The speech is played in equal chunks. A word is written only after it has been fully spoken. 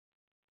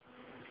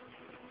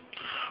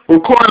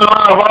Recording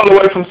live all the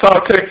way from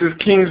South Texas,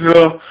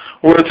 Kingsville,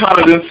 where it's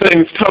hotter than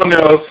Satan's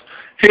toenails.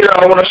 Here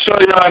I want to show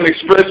y'all and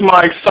express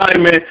my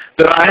excitement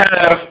that I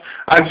have.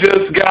 I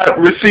just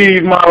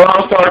received my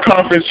Rockstar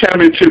Conference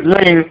Championship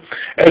ring.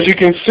 As you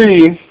can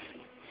see,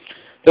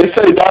 they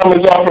say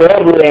diamonds are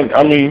forever, and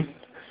I mean,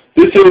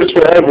 this is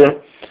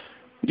forever.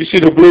 You see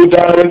the blue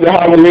diamonds, the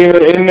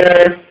javelina in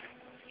there.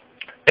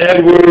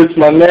 Edwards,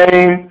 my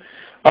name.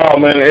 Oh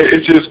man,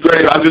 it's just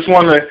great. I just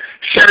want to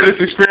share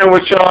this experience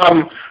with y'all.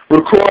 I'm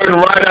recording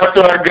right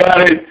after I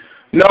got it.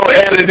 No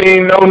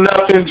editing, no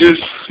nothing,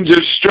 just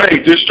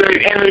straight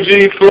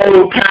energy,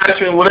 flow,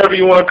 passion, whatever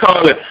you want to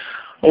call it.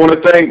 I want to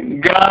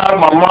thank God,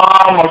 my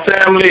mom, my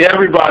family,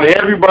 everybody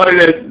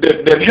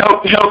that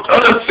helped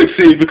us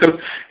succeed, because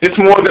it's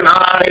more than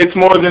it's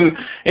more than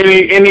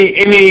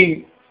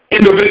any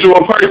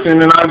individual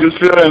person, and I just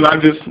feel it, and I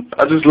just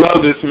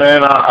love this,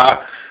 man.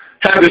 I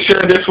had to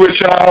share this with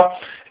y'all,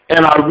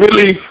 and I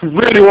really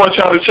want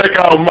y'all to check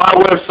out my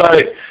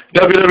website,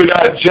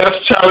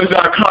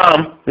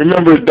 www.jeffschallenge.com.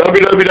 Remember,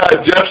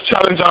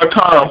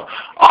 www.jeffschallenge.com.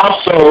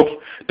 Also,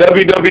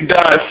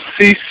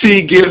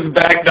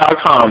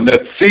 www.ccgivesback.com.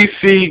 That's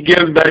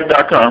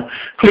ccgivesback.com.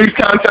 Please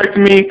contact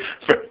me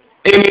for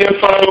any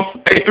info,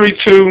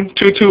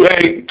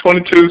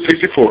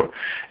 832-228-2264.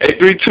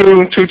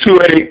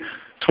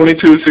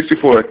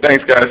 832-228-2264.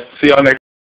 Thanks, guys. See y'all next time.